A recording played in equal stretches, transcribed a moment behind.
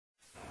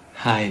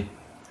Hi,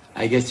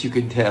 I guess you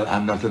can tell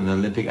I'm not an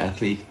Olympic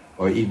athlete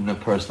or even a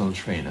personal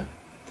trainer.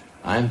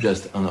 I'm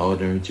just an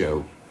ordinary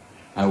Joe.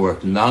 I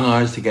worked long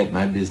hours to get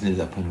my business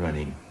up and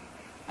running.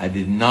 I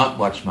did not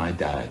watch my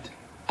diet.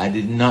 I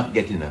did not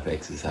get enough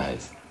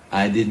exercise.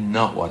 I did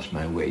not watch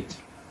my weight.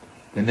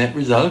 The net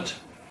result?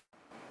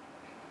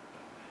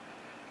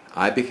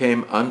 I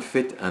became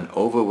unfit and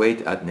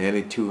overweight at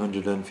nearly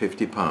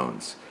 250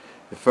 pounds.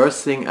 The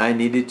first thing I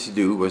needed to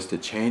do was to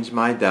change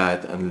my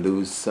diet and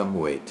lose some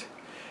weight.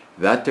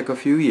 That took a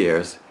few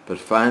years, but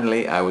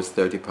finally I was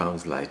 30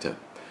 pounds lighter.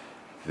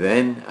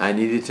 Then I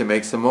needed to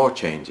make some more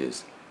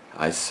changes.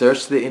 I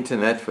searched the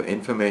internet for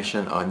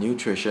information on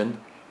nutrition,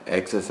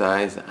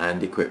 exercise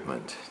and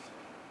equipment.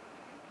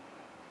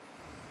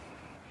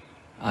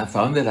 I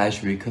found that I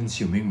should be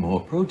consuming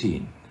more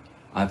protein.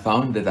 I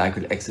found that I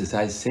could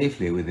exercise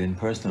safely within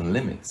personal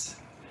limits.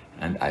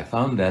 And I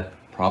found that,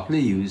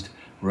 properly used,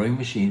 rowing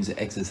machines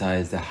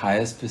exercise the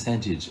highest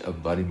percentage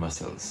of body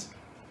muscles.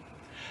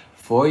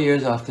 4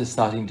 years after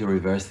starting to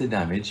reverse the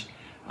damage,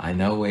 I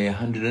now weigh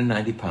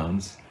 190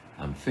 pounds,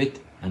 am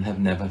fit and have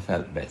never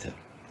felt better.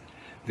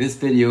 This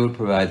video will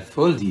provide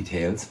full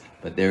details,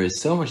 but there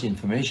is so much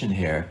information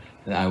here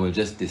that I will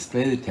just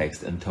display the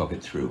text and talk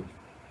it through.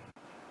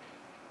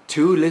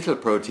 Too little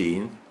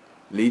protein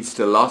leads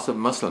to loss of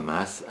muscle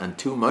mass, and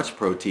too much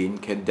protein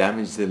can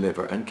damage the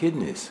liver and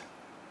kidneys.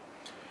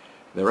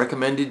 The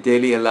recommended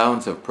daily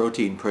allowance of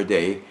protein per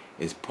day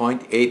is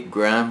 0.8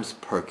 grams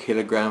per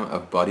kilogram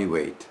of body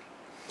weight.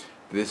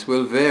 This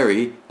will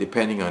vary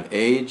depending on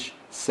age,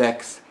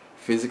 sex,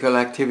 physical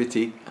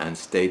activity and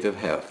state of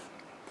health.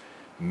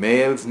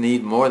 Males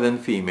need more than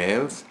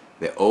females,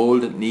 the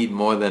old need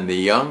more than the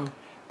young,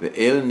 the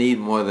ill need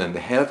more than the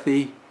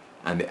healthy,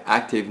 and the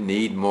active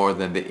need more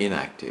than the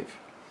inactive.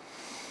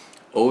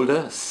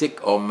 Older,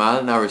 sick or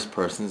malnourished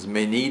persons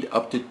may need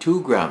up to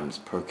 2 grams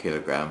per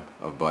kilogram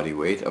of body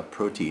weight of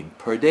protein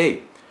per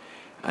day.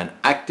 An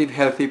active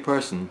healthy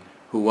person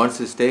who wants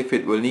to stay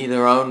fit will need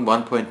around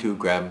 1.2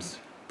 grams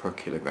per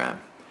kilogram.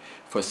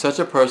 For such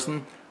a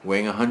person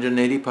weighing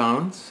 180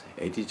 pounds,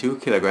 82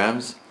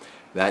 kilograms,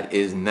 that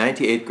is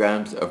 98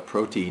 grams of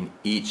protein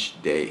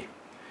each day.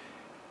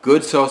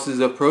 Good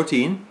sources of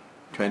protein,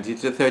 20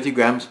 to 30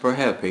 grams per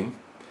helping,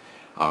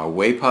 are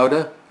whey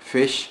powder,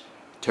 fish,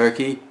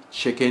 turkey,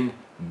 chicken,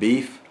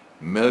 beef,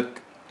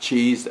 milk,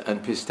 cheese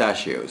and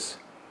pistachios.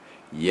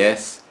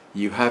 Yes,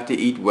 you have to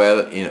eat well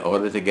in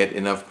order to get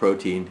enough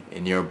protein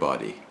in your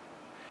body.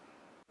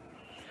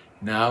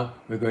 Now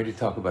we're going to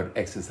talk about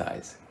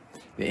exercise.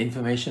 The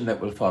information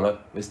that will follow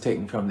was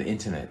taken from the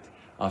internet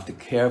after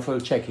careful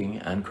checking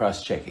and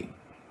cross-checking.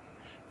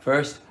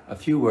 First, a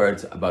few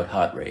words about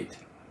heart rate.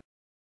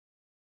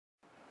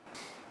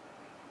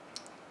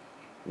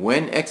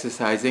 When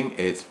exercising,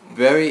 it's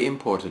very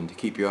important to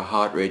keep your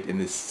heart rate in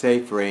the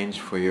safe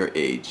range for your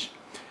age.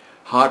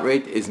 Heart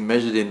rate is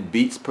measured in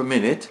beats per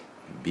minute,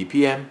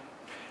 BPM,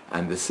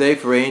 and the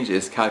safe range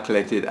is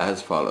calculated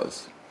as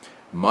follows.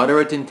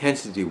 Moderate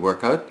intensity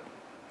workout,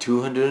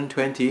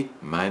 220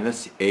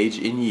 minus age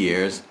in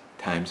years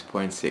times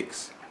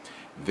 0.6.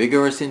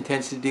 Vigorous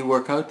intensity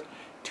workout,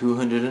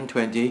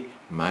 220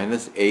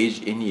 minus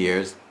age in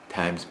years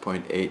times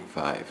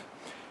 0.85.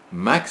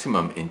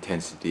 Maximum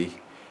intensity,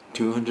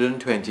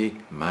 220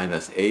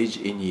 minus age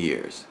in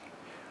years.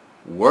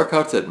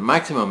 Workouts at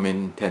maximum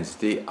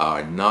intensity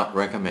are not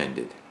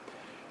recommended.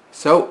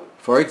 So,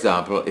 for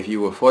example, if you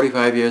were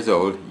 45 years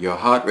old, your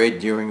heart rate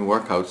during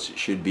workouts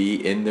should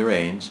be in the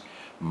range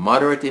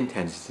moderate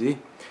intensity,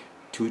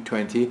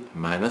 220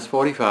 minus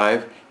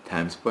 45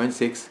 times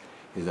 0.6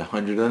 is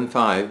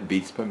 105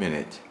 beats per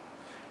minute.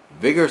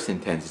 Vigorous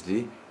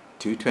intensity,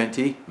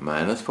 220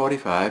 minus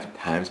 45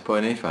 times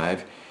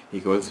 0.85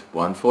 equals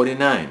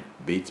 149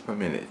 beats per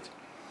minute.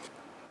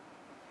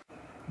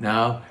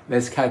 Now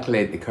let's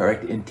calculate the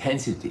correct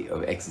intensity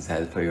of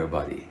exercise for your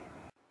body.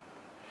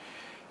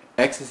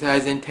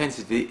 Exercise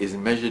intensity is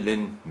measured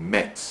in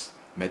METs,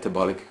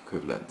 metabolic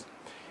equivalent.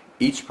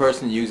 Each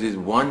person uses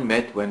 1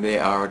 MET when they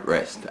are at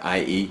rest,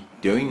 i.e.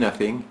 doing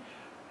nothing,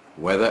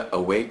 whether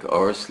awake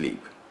or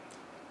asleep.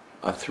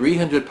 A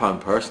 300-pound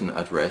person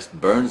at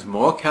rest burns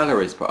more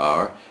calories per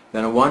hour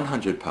than a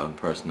 100-pound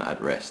person at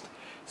rest.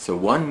 So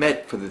 1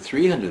 MET for the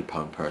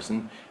 300-pound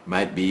person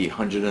might be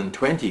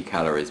 120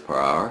 calories per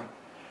hour,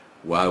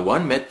 while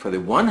 1 MET for the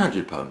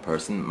 100-pound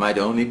person might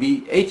only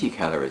be 80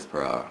 calories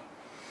per hour.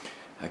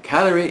 A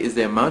calorie is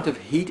the amount of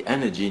heat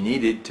energy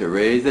needed to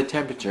raise the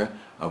temperature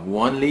of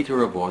 1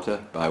 liter of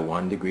water by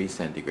 1 degree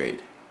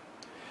centigrade.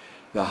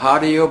 The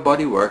harder your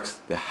body works,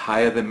 the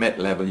higher the MET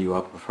level you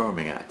are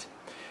performing at.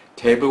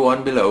 Table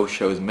 1 below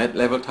shows MET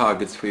level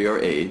targets for your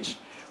age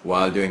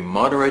while doing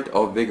moderate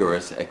or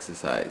vigorous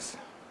exercise.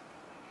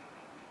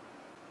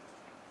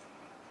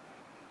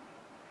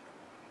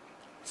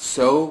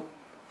 So,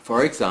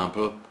 for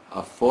example,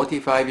 a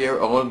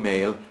 45-year-old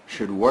male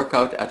should work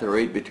out at a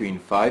rate between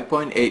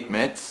 5.8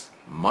 METs,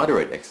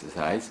 moderate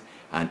exercise,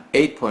 and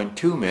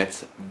 8.2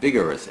 METs,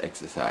 vigorous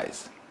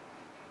exercise.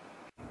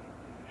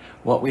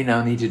 What we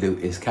now need to do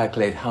is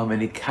calculate how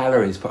many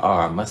calories per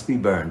hour must be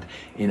burned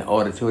in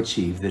order to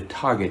achieve the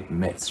target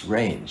MET's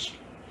range.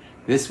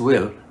 This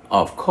will,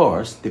 of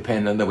course,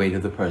 depend on the weight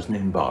of the person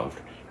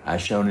involved,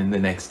 as shown in the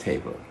next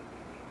table.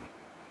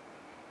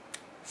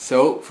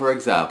 So, for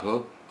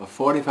example, a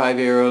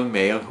 45-year-old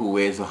male who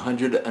weighs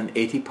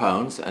 180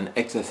 pounds and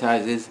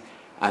exercises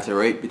at a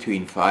rate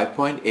between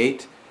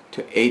 5.8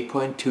 to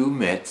 8.2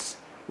 METs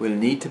will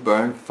need to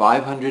burn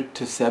 500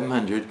 to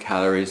 700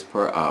 calories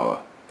per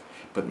hour,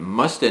 but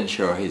must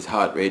ensure his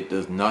heart rate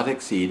does not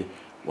exceed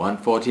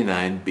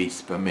 149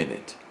 beats per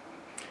minute.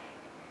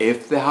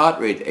 If the heart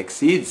rate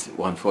exceeds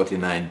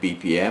 149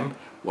 BPM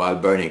while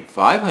burning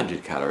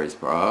 500 calories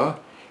per hour,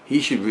 he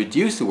should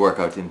reduce the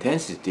workout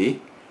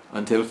intensity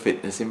until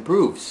fitness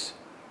improves.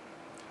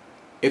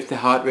 If the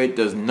heart rate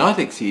does not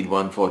exceed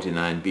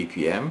 149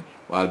 BPM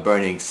while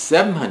burning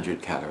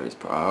 700 calories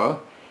per hour,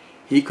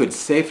 he could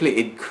safely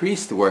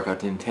increase the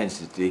workout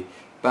intensity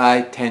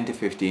by 10 to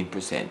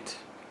 15%.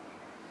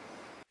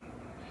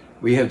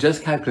 We have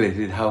just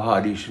calculated how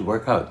hard you should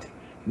work out. The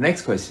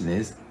next question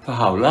is, for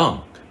how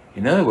long?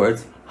 In other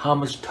words, how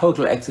much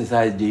total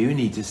exercise do you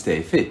need to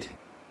stay fit?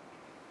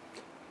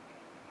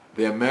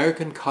 The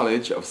American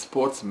College of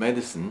Sports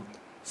Medicine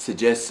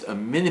suggests a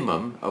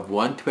minimum of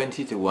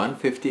 120 to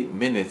 150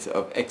 minutes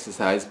of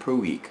exercise per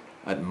week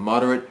at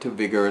moderate to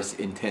vigorous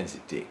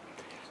intensity.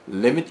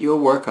 Limit your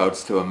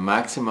workouts to a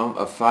maximum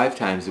of 5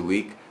 times a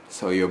week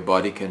so your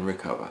body can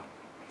recover.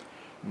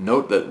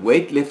 Note that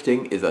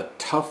weightlifting is a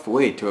tough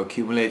way to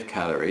accumulate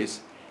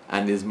calories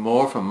and is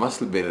more for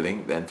muscle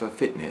building than for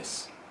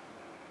fitness.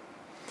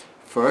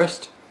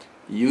 First,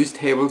 use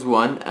tables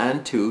 1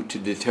 and 2 to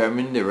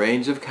determine the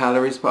range of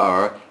calories per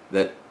hour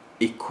that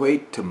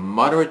equate to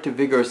moderate to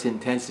vigorous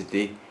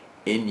intensity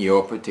in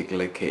your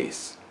particular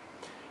case.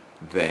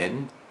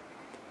 Then,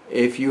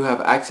 if you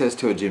have access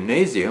to a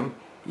gymnasium,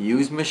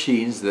 use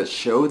machines that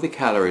show the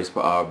calories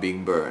per hour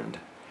being burned,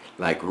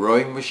 like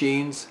rowing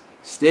machines,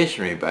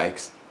 stationary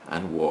bikes,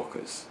 and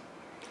walkers.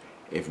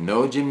 If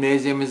no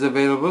gymnasium is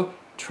available,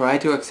 try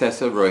to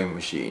access a rowing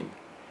machine.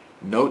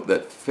 Note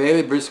that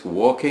fairly brisk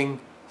walking,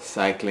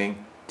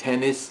 cycling,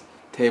 tennis,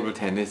 table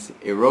tennis,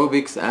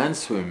 aerobics, and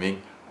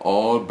swimming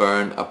all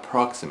burn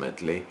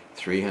approximately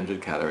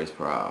 300 calories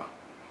per hour.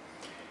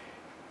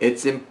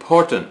 It's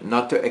important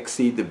not to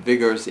exceed the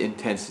vigorous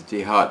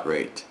intensity heart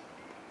rate.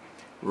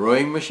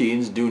 Rowing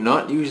machines do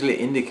not usually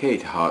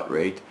indicate heart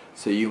rate,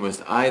 so you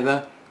must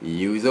either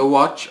use a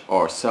watch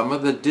or some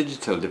other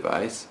digital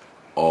device,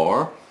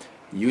 or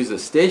use a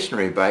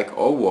stationary bike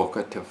or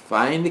walker to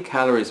find the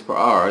calories per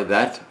hour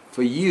that,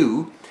 for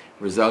you,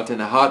 result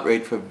in a heart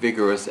rate for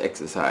vigorous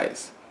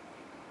exercise.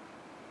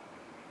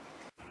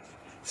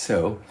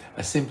 So,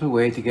 a simple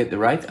way to get the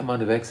right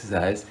amount of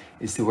exercise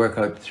is to work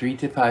out 3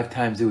 to 5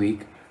 times a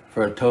week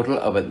for a total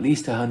of at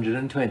least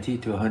 120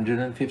 to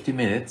 150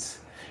 minutes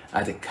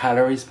at a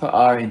calories per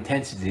hour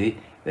intensity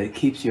that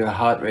keeps your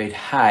heart rate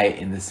high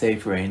in the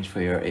safe range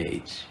for your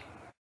age.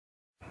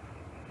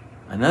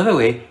 Another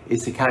way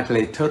is to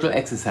calculate total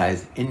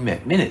exercise in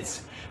MET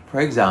minutes. For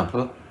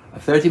example, a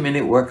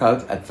 30-minute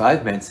workout at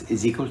 5 METs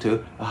is equal to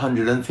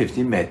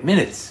 150 MET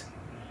minutes.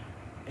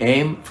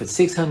 Aim for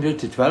 600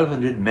 to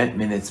 1200 MET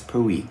minutes per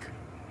week.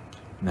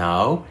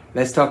 Now,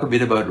 let's talk a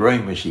bit about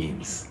rowing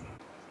machines.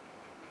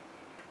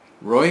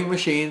 Rowing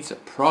machines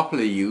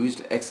properly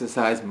used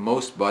exercise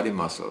most body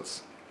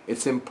muscles.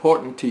 It's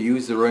important to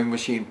use the rowing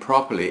machine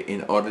properly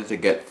in order to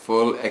get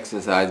full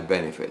exercise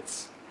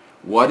benefits.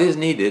 What is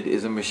needed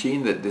is a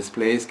machine that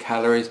displays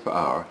calories per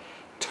hour,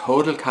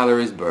 total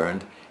calories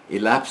burned,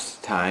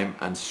 elapsed time,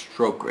 and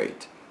stroke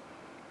rate.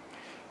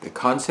 The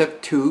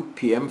Concept 2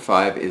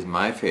 PM5 is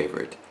my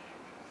favorite,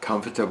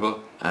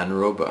 comfortable and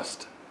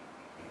robust.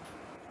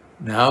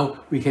 Now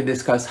we can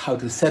discuss how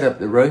to set up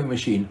the rowing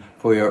machine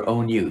for your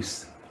own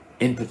use.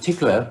 In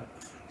particular,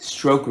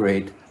 stroke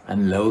rate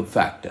and load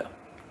factor.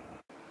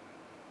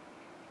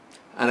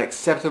 An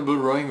acceptable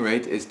rowing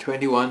rate is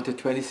 21 to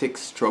 26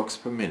 strokes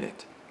per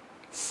minute.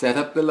 Set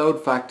up the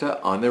load factor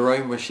on the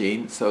rowing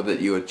machine so that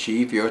you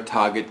achieve your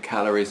target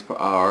calories per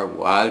hour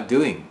while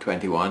doing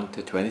 21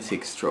 to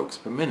 26 strokes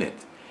per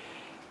minute.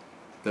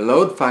 The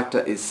load factor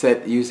is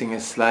set using a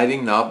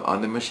sliding knob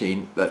on the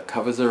machine that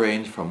covers a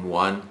range from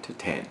 1 to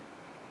 10.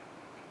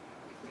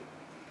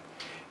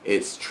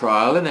 It's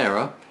trial and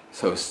error,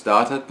 so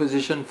start at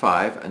position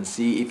 5 and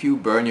see if you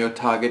burn your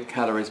target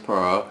calories per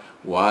hour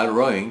while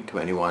rowing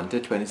 21 to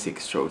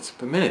 26 strokes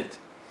per minute.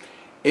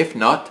 If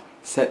not,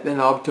 set the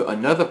knob to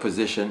another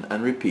position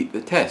and repeat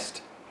the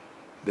test.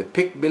 The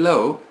pic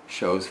below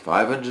shows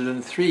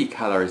 503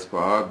 calories per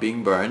hour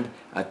being burned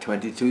at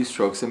 22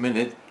 strokes a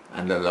minute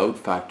and a load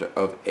factor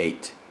of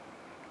 8.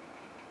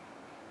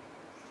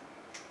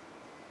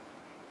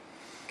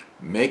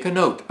 Make a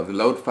note of the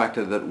load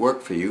factor that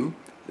worked for you,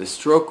 the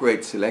stroke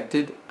rate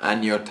selected,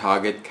 and your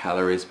target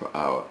calories per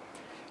hour.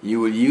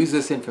 You will use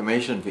this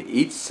information for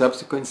each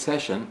subsequent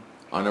session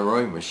on a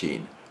rowing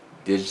machine,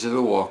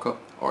 digital walker,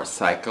 or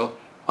cycle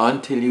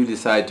until you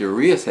decide to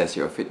reassess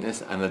your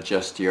fitness and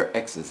adjust your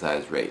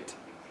exercise rate.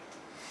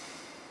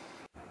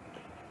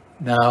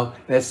 Now,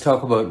 let's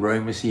talk about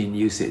rowing machine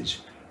usage.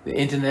 The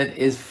internet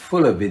is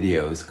full of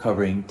videos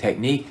covering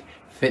technique,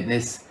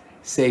 fitness,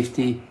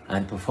 safety,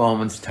 and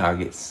performance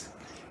targets.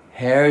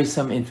 Here is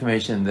some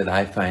information that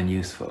I find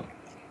useful.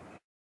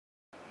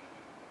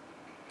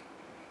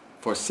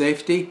 For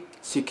safety,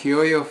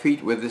 secure your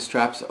feet with the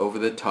straps over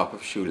the top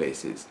of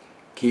shoelaces.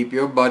 Keep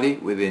your body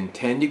within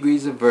 10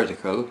 degrees of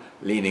vertical,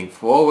 leaning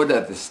forward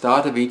at the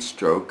start of each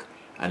stroke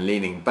and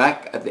leaning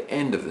back at the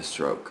end of the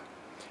stroke.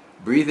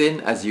 Breathe in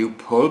as you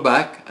pull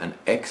back and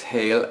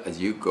exhale as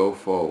you go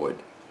forward.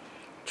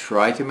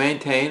 Try to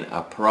maintain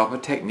a proper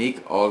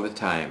technique all the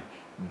time.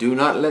 Do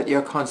not let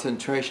your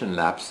concentration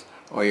lapse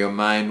or your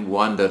mind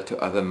wander to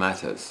other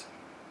matters.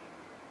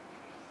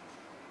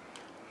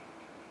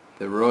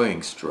 The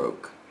rowing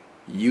stroke.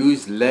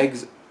 Use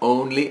legs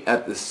only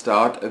at the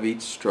start of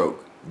each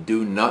stroke.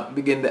 Do not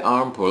begin the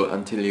arm pull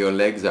until your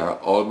legs are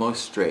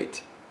almost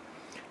straight.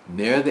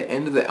 Near the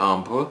end of the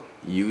arm pull,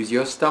 use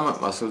your stomach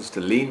muscles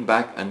to lean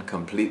back and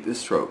complete the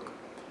stroke.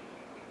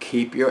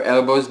 Keep your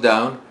elbows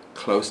down,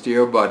 close to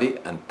your body,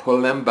 and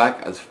pull them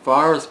back as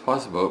far as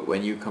possible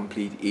when you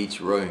complete each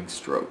rowing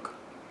stroke.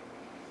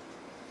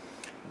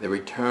 The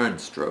return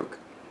stroke.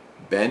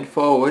 Bend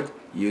forward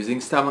using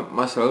stomach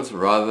muscles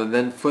rather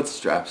than foot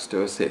straps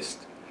to assist.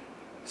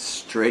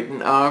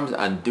 Straighten arms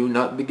and do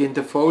not begin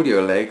to fold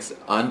your legs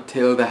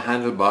until the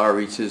handlebar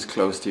reaches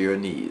close to your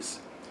knees.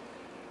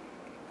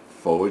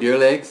 Fold your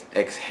legs,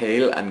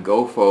 exhale and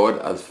go forward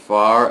as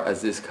far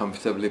as is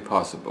comfortably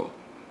possible.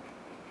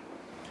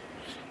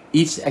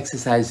 Each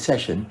exercise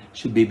session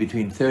should be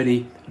between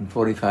 30 and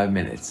 45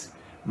 minutes.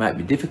 It might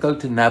be difficult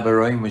to nab a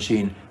rowing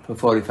machine for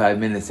 45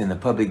 minutes in a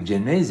public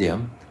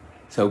gymnasium,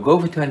 so go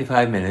for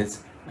 25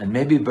 minutes and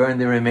maybe burn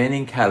the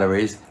remaining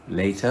calories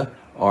later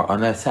or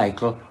on a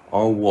cycle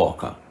or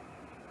walker.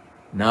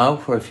 Now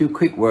for a few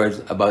quick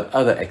words about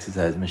other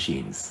exercise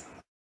machines.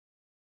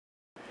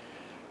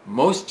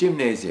 Most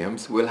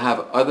gymnasiums will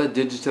have other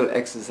digital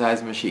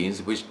exercise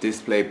machines which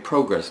display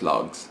progress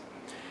logs.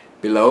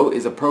 Below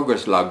is a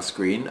progress log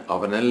screen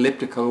of an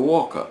elliptical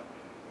walker.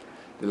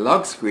 The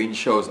log screen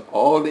shows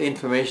all the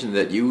information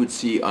that you would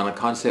see on a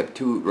Concept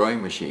 2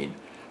 rowing machine.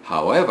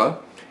 However,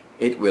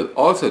 it will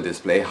also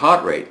display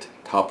heart rate,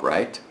 top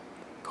right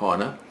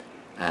corner,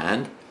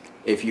 and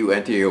if you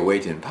enter your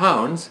weight in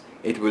pounds,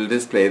 it will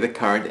display the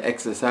current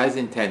exercise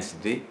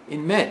intensity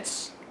in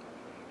METs.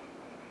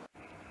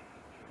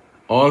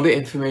 All the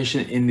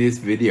information in this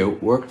video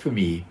worked for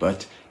me,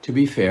 but to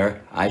be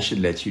fair, I should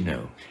let you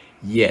know.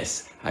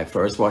 Yes, I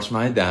first watched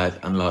my dad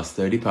and lost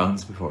 30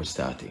 pounds before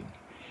starting.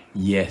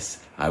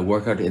 Yes, I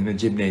work out in the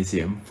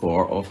gymnasium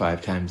 4 or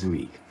 5 times a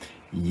week.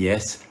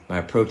 Yes, my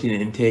protein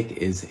intake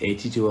is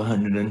 80 to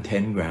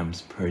 110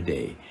 grams per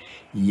day.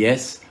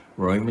 Yes,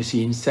 rowing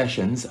machine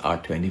sessions are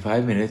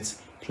 25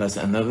 minutes plus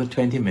another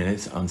 20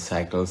 minutes on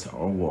cycles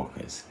or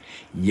walkers.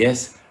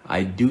 Yes,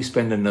 I do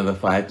spend another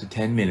 5 to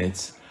 10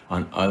 minutes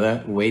on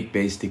other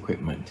weight-based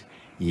equipment.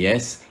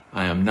 Yes,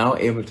 I am now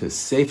able to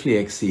safely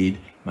exceed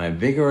my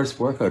vigorous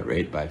workout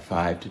rate by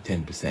 5 to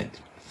 10%.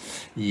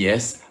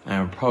 Yes, I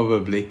am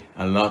probably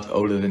a lot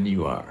older than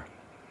you are.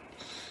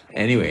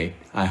 Anyway,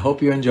 I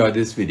hope you enjoyed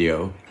this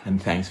video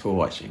and thanks for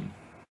watching.